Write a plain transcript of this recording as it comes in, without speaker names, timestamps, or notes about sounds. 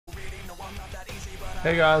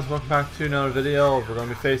Hey guys, welcome back to another video. We're going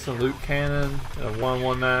to be facing Luke Cannon in a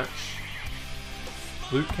one-on-one match.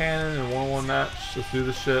 Luke Cannon in a one-on-one match. Let's do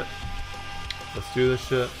this shit. Let's do this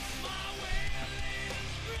shit.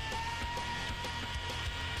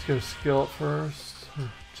 Let's get a skill up first.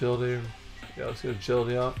 Agility. Yeah, let's get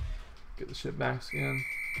agility up. Get the shit max again.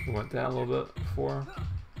 We went down a little bit before.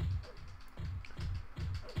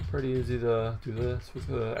 Pretty easy to do this with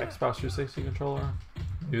the Xbox 360 controller.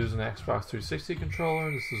 Using the Xbox 360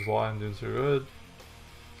 controller, this is why I'm doing so good.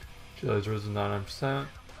 Agility's risen 99%.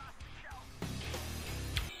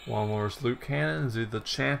 One more is Luke Cannon, is the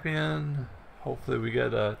champion. Hopefully we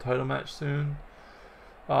get a title match soon.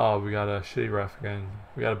 Oh, we got a shitty ref again.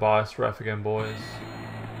 We got a biased ref again, boys.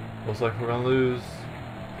 Looks like we're gonna lose.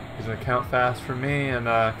 He's gonna count fast for me and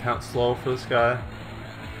count slow for this guy.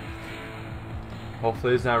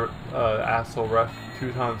 Hopefully he's not asshole ref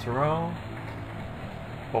 2 times in a row.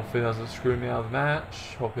 Hopefully he doesn't screw me out of the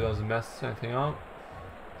match. Hopefully he doesn't mess anything up.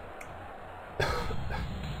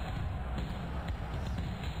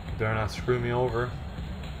 Better not screw me over.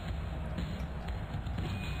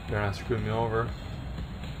 Better not screw me over.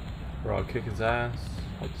 Or I'll kick his ass.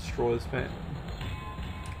 I'll destroy this man.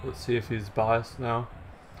 Let's see if he's biased now.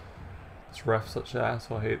 This ref's such an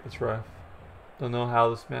asshole. I hate this ref. Don't know how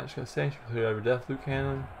this match got sanctioned. Clear every death, Luke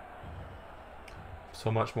Cannon. So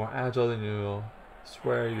much more agile than you.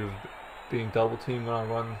 Swear you're being double teamed when I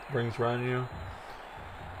run rings around you.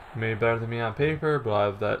 Maybe better than me on paper, but I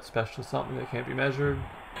have that special something that can't be measured.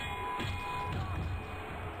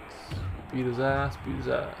 Beat his ass, beat his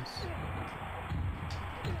ass.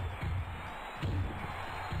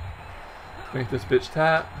 Make this bitch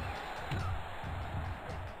tap.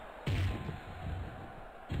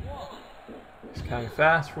 He's kind of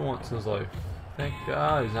fast for once in his life. Thank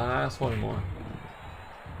God he's not an asshole anymore.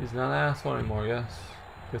 He's not an asshole anymore, I guess.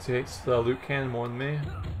 Guess he hates Luke Cannon more than me.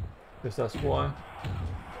 Guess that's why.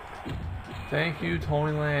 Thank you,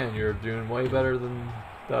 Tony Land. You're doing way better than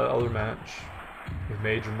that other match. With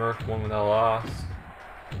Major Merc, one without loss.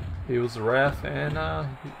 He was the ref, and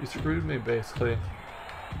he screwed me basically.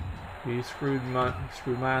 He screwed my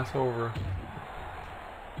ass over.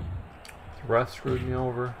 The ref screwed me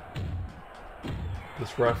over.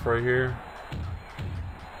 This ref right here.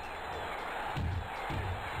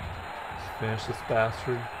 Finish this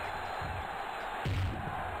bastard.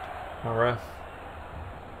 My ref.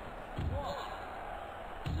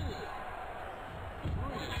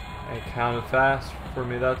 It counted fast for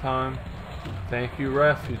me that time. Thank you,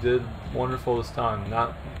 ref. You did wonderful this time.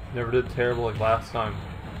 Never did terrible like last time.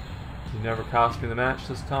 You never cost me the match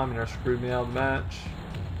this time. You never screwed me out of the match.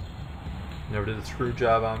 Never did a screw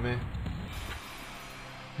job on me.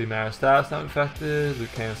 Lee Matter stats not affected. Luke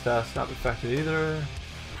Cannon stats not affected either.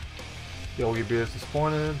 Yogi Beer's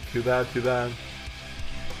disappointed. Too bad, too bad.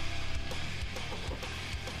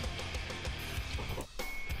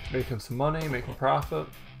 Making some money, making profit.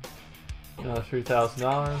 Another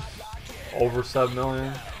 $3,000. Over $7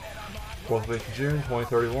 million. 4th week of June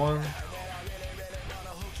 2031.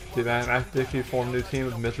 The Mac Dickey formed a new team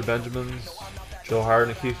with Mr. Benjamins. Joe Hart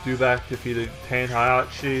and Keith Dubak defeated Tan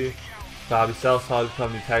Hayachi. Bobby Southside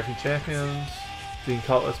become new tag team champions. Dean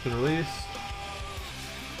Cutlett's been released.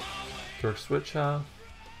 Dirk Switchoff.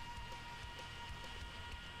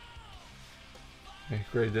 Make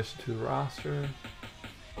a great addition to the roster.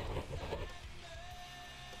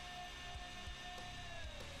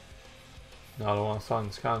 No, I don't want to sign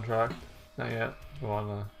this contract. Not yet. I don't want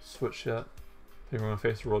to switch yet. I think we're going to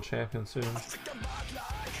face the world champion soon.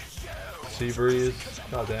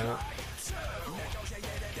 Seabreeze. God damn it.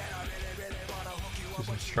 Do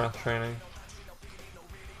some strength training.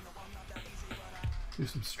 Do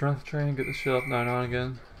some strength training, get this shit up 9-9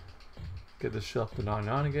 again. Get this shit up to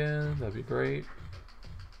 9-9 again, that'd be great.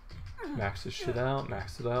 Max this shit out,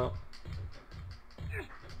 max it out.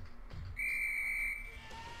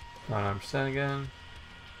 99% again.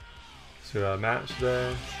 So we got a match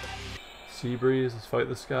today. Seabreeze, let's fight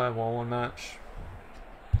this guy, 1-1 match.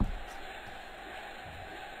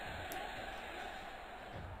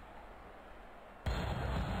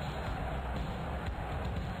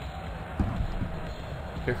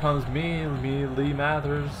 Here comes me, Lee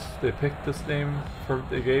Mathers. They picked this name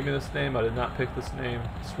they gave me this name. I did not pick this name,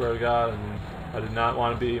 I swear to God, and I did not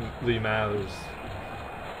want to be Lee Mathers.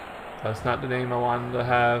 That's not the name I wanted to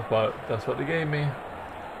have, but that's what they gave me.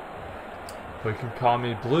 But you can call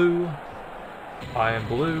me Blue. I am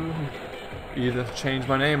Blue. Even if I change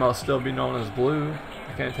my name, I'll still be known as Blue.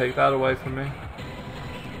 You can't take that away from me.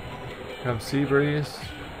 Here comes Seabreeze.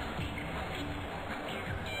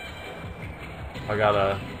 I got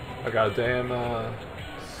a damn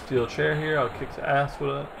steel chair here. I'll kick his ass with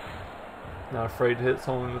it. Not afraid to hit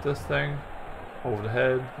someone with this thing. Over the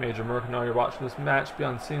head. Major Mercantile, you're watching this match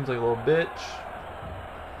behind the scenes like a little bitch.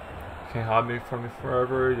 Can't hide me from me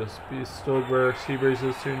forever. Just be stood where Seabreeze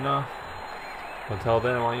is soon enough. Until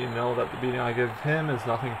then, I want you to know that the beating I give him is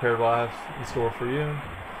nothing compared to what I have in store for you.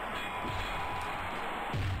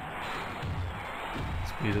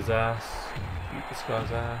 Let's beat his ass. Beat this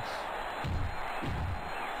guy's ass.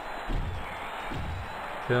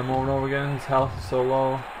 Hit him over and over again. His health is so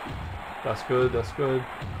low. That's good, that's good.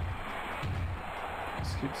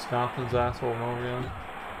 Just keep stomping his ass over and over again.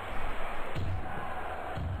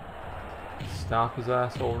 Stomp his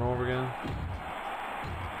ass over and over again.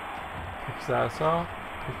 Pick his ass up.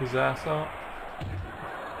 Pick his ass up.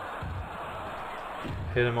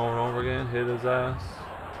 Hit him over and over again. Hit his ass.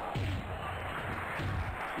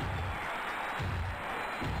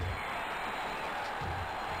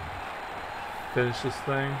 Finish this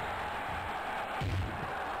thing.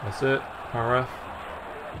 That's it. My ref.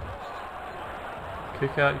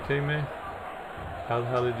 Kick out, you kidding me? How the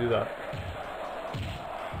hell did he do that?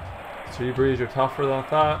 Seabreeze, you're tougher than I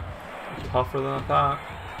thought. You're tougher than I thought.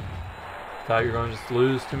 Thought you were going to just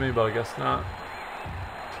lose to me, but I guess not.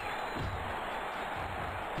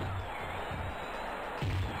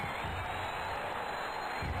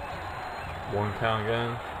 One count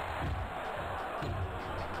again.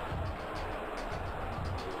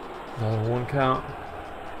 Another one count.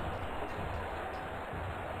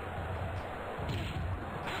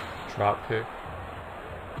 Drop kick.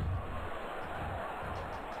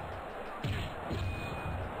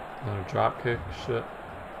 Another drop kick. Shit.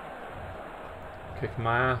 Kicking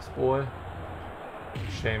my ass, boy.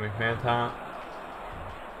 Shane McMahon taunt.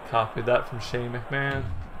 Copied that from Shane McMahon.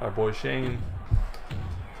 Our boy Shane.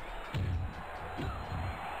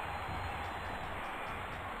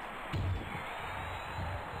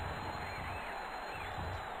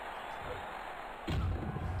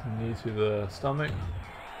 Knee to the stomach.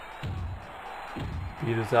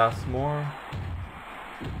 Beat his ass more.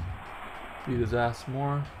 Beat his ass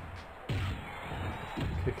more.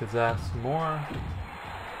 Kick his ass more.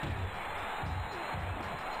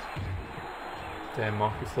 Damn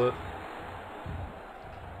monkey flip.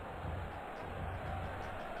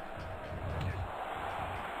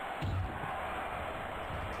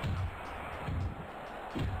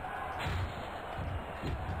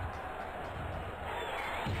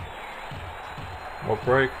 Rope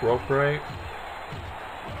break, rope break.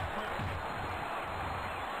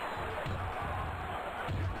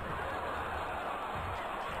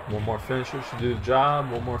 One more finisher should do the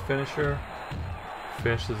job. One more finisher.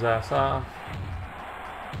 Finish his ass off.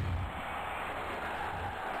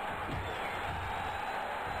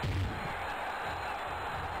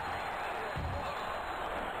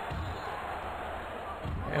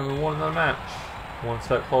 And we won the match. One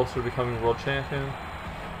step closer to becoming world champion.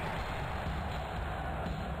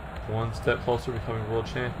 One step closer to becoming world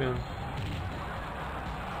champion.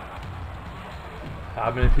 How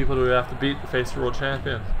many people do we have to beat to face the world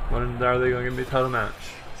champion? When are they going to give me a title match?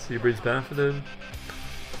 Seabreeze benefited.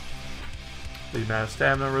 The amount of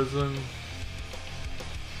stamina risen.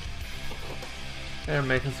 And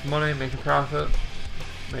making some money, making profit.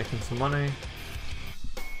 Making some money.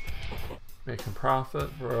 Making profit.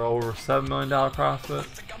 We're over $7 million profit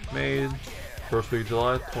made. First week of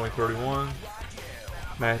July 2031.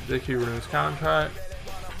 Matt Dickey renews contract.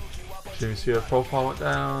 Jimmy Cena profile went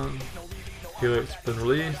down. Helix been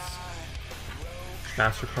released.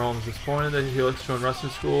 Master Chrome is disappointed that Helix joined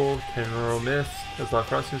wrestling school. Kenro Miss has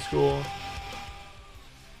left wrestling school.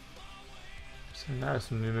 So now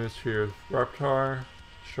some new moves for your repertoire.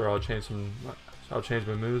 Sure, I'll change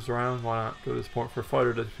my moves around. Why not go to this point for a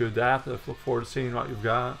fighter to adapt? I look forward to seeing what you've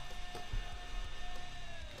got.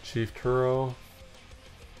 Chief Turo.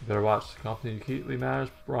 You better watch the company you keep, Lee Matters.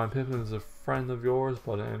 Brian Pippin is a friend of yours,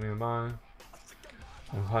 but an enemy of mine.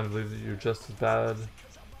 I'm inclined to believe that you're just as bad,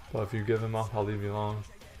 but if you give him up, I'll leave you alone.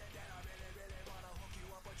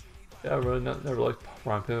 Yeah, I really never liked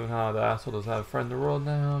Brian Pittman. How the asshole doesn't have a friend in the world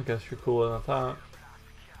now. I guess you're cooler than I thought.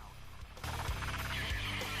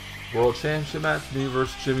 World Championship match, me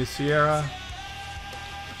versus Jimmy Sierra.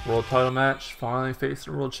 World title match, finally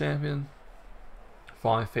facing a world champion.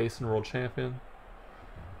 Finally facing a world champion.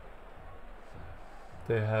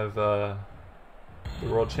 They have, the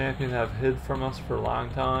world champion have hid from us for a long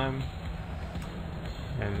time.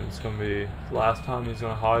 And it's going to be the last time he's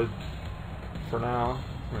going to hide for now.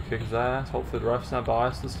 I'm going to kick his ass. Hopefully the ref's not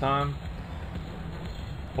biased this time.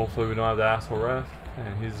 Hopefully we don't have the asshole ref.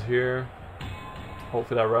 And he's here.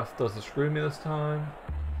 Hopefully that ref doesn't screw me this time.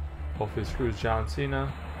 Hopefully he screws John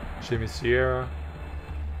Cena. Jimmy Sierra.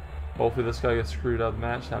 Hopefully this guy gets screwed out of the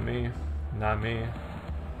match, not me. Not me.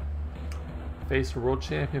 Face the world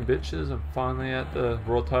champion, bitches. I'm finally at the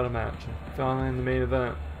world title match. I'm finally in the main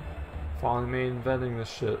event. Finally main eventing this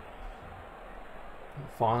shit.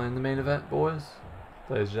 Finally in the main event, boys.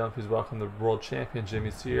 Ladies and gentlemen, please welcome the world champion, Jimmy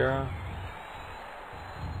Sierra.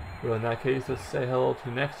 Well, in that case, let's say hello to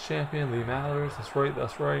the next champion, Lee Mathers. That's right,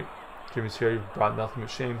 that's right. Jimmy Sierra, you brought nothing but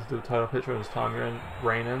shame to the title picture as time your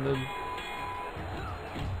reign ended.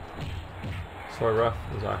 Sorry, ref,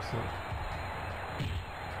 it was accident.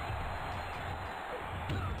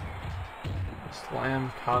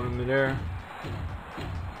 Slam, caught him in midair.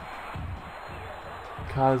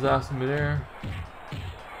 Caught his ass in midair.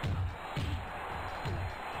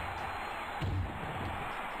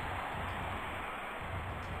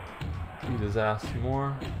 Beat his ass some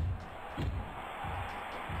more.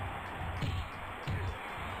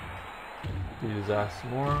 Beat his ass some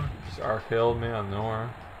more. Just RKO'd me out of nowhere.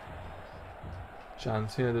 John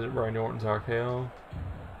Cena did it right, Orton's RKO.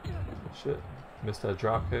 Shit. Missed that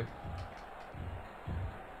drop kick.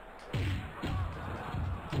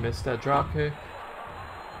 Missed that drop kick.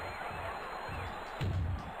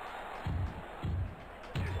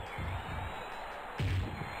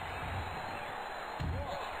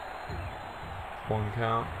 One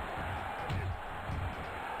count.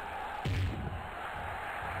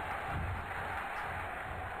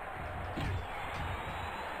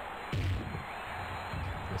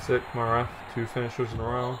 That's it, come on, ref. 2 finishers in a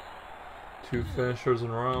row. 2 finishers in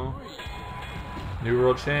a row. New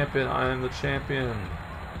world champion. I am the champion.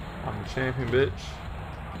 I'm the champion, bitch.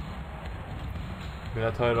 Give me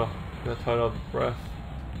that title. Give me that title, ref.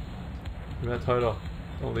 Give me that title.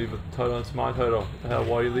 Don't leave the title. It's my title. What the hell?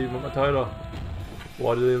 Why are you leaving with my title?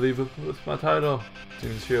 Why did they leave with my title?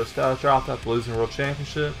 Jimmy Sierra status dropped after losing the world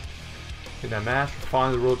championship. In that match, we're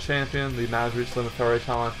finally the world champion. Lee Mathers reached limit February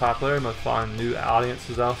online popularity. Must find new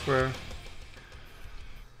audiences elsewhere.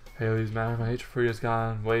 Hey, Lee's Mathers, my hatred for you has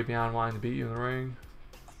gone way beyond wanting to beat you in the ring.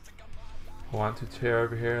 I want to tear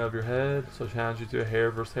every hair out of your head, so I challenge you to a hair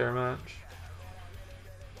versus hair match.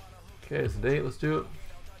 Okay, it's the date. Let's do it.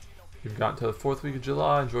 You've gotten to the 4th week of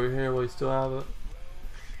July. Enjoy your hair while you still have it.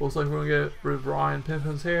 Looks like we're gonna get rid of Ryan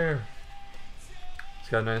Pimpin's hair. He's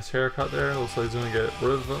got a nice haircut there. Looks like he's gonna get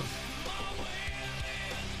rid of it.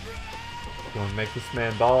 Gonna make this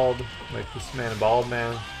man bald. Make this man a bald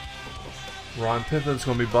man. Ryan Pimpin's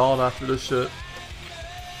gonna be bald after this shit.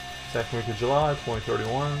 2nd week of July,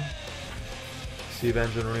 2031. Steve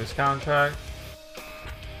Engine renews contract.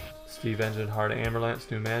 Steve Engine hired Amberlance,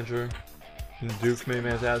 new manager. And Duke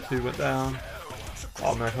Mayman's attitude went down.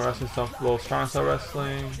 All American Wrestling suffered low. Strong Style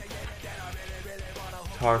Wrestling.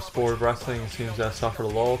 Guitar Sport Wrestling seems to have suffered a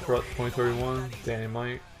lull throughout 2031. Danny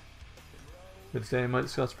Mike. With Danny Mike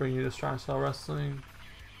discuss bringing you to Strong Style Wrestling.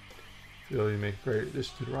 Feel you make a great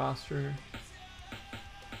addition to the roster.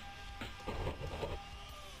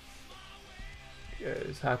 Yeah,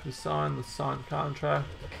 he's happy to sign the signed contract.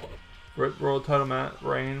 World title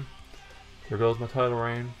reign. There goes my title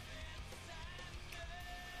reign.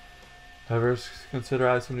 Ever consider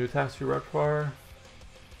adding some new attacks to your repertoire?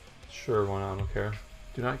 Sure, why not? I don't care.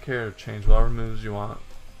 Do not care to change whatever moves you want.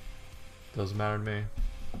 Doesn't matter to me.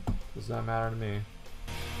 Does not matter to me.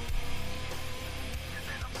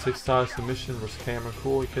 6-star submission versus Cameron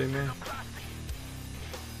Cool. Are you kidding me?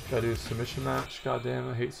 Gotta do a submission match. God damn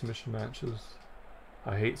it, I hate submission matches.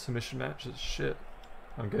 I hate submission matches. Shit.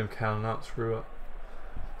 I'm getting counted out. Screw it.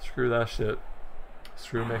 Screw that shit.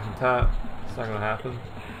 Screw making tap. It's not gonna happen.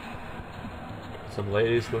 Some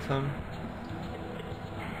ladies with him.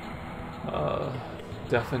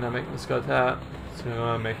 Definitely not making this guy tap. It's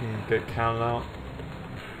gonna make him get counted out.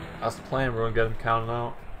 That's the plan. We're gonna get him counted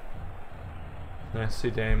out. Then I see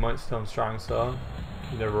Danny Mike still in Strong Style.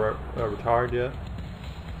 He never retired yet.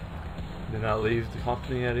 Did not leave the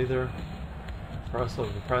company yet either.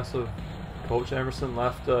 Impressive, impressive. Coach Emerson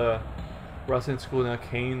left wrestling school. Now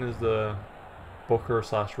Kane is the booker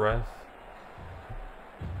 / ref.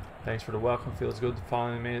 Thanks for the welcome. Feels good to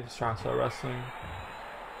finally made it to Strong Style Wrestling.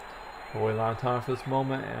 I waited a long time for this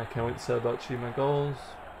moment, and I can't wait to set about achieving my goals.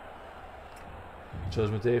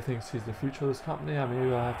 Judgment Dave thinks he's the future of this company. I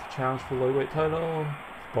maybe I'll have to challenge for the lightweight title.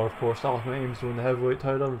 But of course, Dolphin aims to win the heavyweight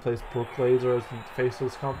title and replace Brooke Laser as the face of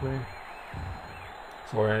this company.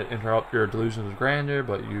 So we're going to interrupt your delusions of grandeur,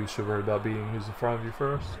 but you should worry about beating who's in front of you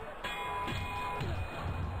first.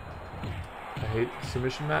 I hate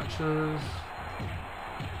submission matches.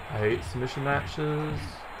 I hate submission matches.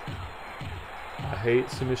 I hate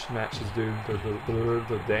submission matches, dude. They're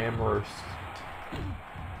the damn worst.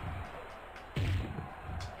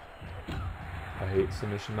 I hate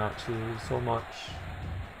submission matches so much.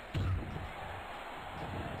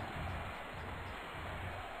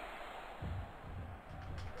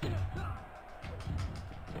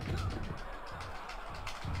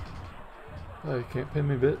 Oh, you can't pin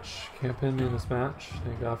me, bitch. Can't pin me in this match.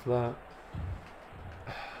 Thank God for that.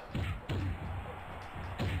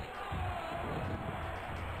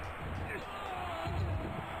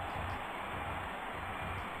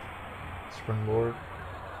 Springboard.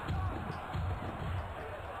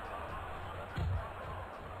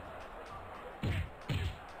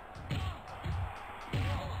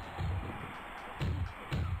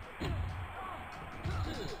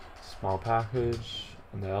 Small package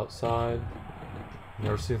on the outside.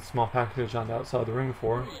 Never seen small package on the outside of the ring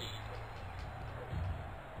before.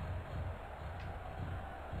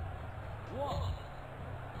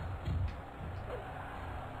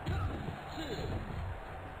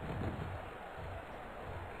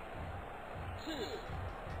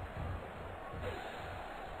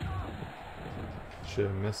 Should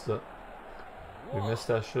have missed it. We missed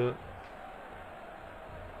that shit.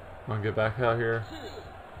 I'm gonna get back out here.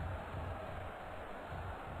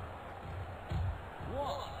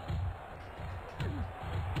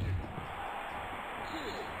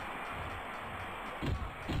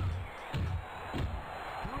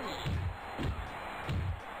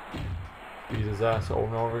 Beat his ass over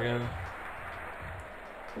and over again.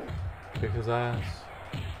 Kick his ass.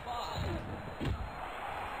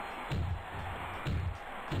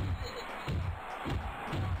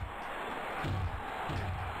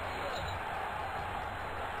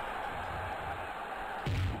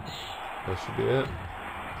 That should be it.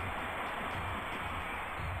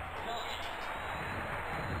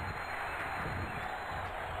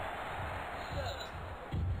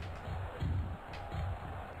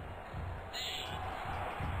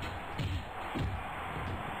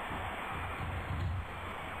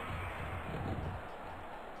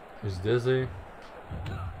 He's dizzy.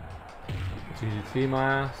 GGT my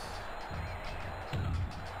ass.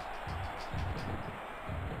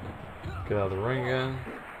 Get out of the ring again.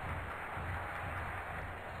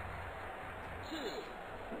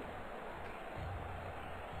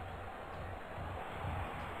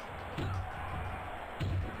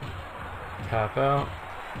 Tap out.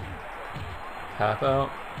 Tap out.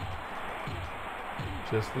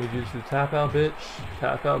 Just need you to tap out, bitch.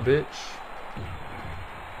 Tap out, bitch.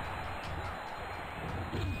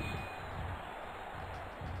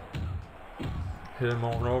 Hit him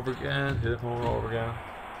over and over again. Hit him over and over again.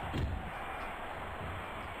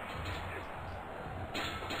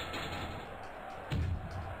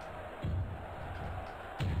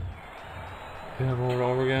 Hit him over and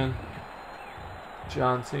over again.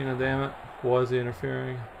 John Cena, damn it. Was he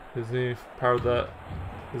interfering? Isn't he part of that?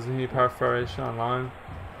 Isn't he part of Federation Online?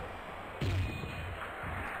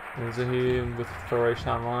 Isn't he with Federation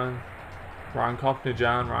Online? Wrong company,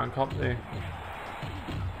 John. Wrong company.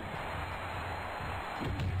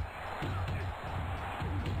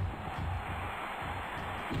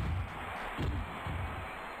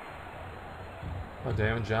 Oh,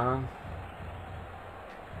 damn it, John.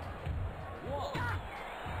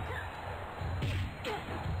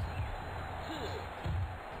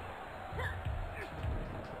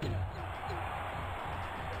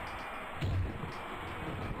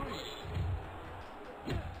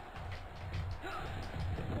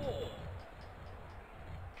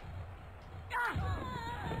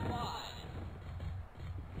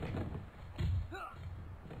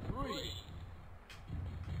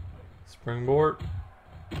 Springboard.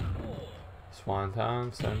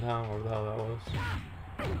 Swanton, Senton, whatever the hell that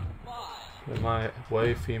was. Get my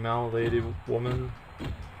way, female, lady, woman.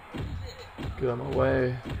 Get out of my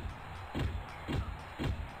way.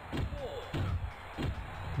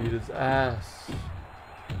 Beat his ass.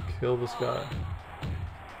 Kill this guy.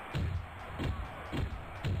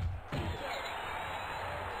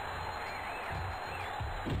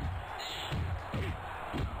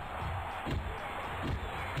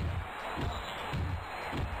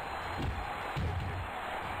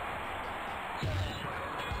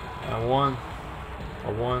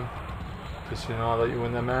 I won. Just you know, I'll let you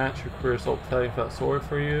win that match. Your career's so pathetic, felt sorry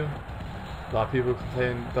for you. A lot of people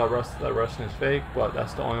complain about that wrestling is fake, but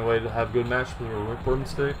that's the only way to have good matches with a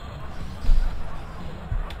broomstick.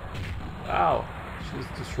 Wow, she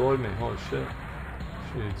just destroyed me. Holy shit.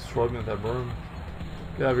 She destroyed me with that broom.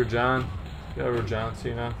 Get over here, John. Get over here, John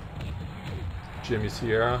Cena. Jimmy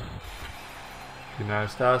Sierra.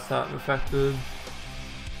 United States not infected.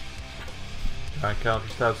 Counter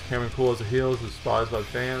stabs Cameron Cool as a heel, who's despised by the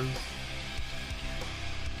fans.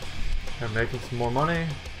 And making some more money,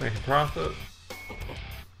 making profit.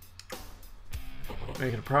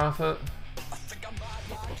 Making a profit.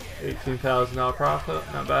 $18,000 profit,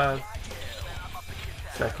 not bad.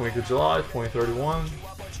 Second week of July, 2031.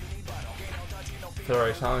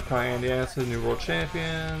 Federation Honor, Andy Anderson, new world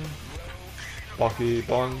champion. Bucky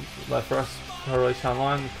Bun left for us Revelation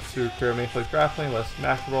Online, pursue career Mayflight Grappling, West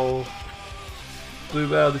Mackerel, Blue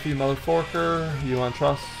Bell defeat Mother Forker, Yuan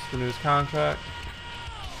Trust renews contract,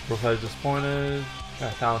 Brookhead disappointed,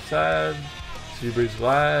 Town sad, Seabreeze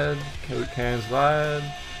glad, Can's glad,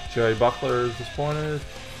 Jerry Buckler is disappointed,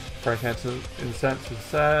 Frank Hansen incensed is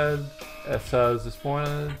sad, Essa is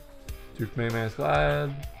disappointed, Duke Mayman is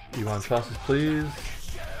glad, Yuan Trust is pleased,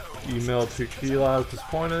 Email Tequila is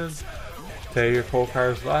disappointed, Taylor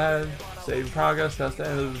Colcar is glad. Saving progress. That's the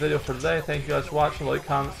end of the video for today. Thank you guys for watching. Like,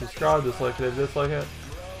 comment, subscribe, dislike it, dislike it.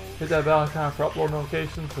 Hit that bell icon for upload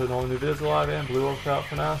notifications so know when new videos are live. And Blue Oak out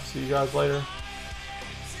for now. See you guys later.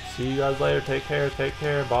 Take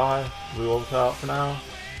care. Bye. Blue Oak out for now.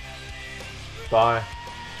 Bye.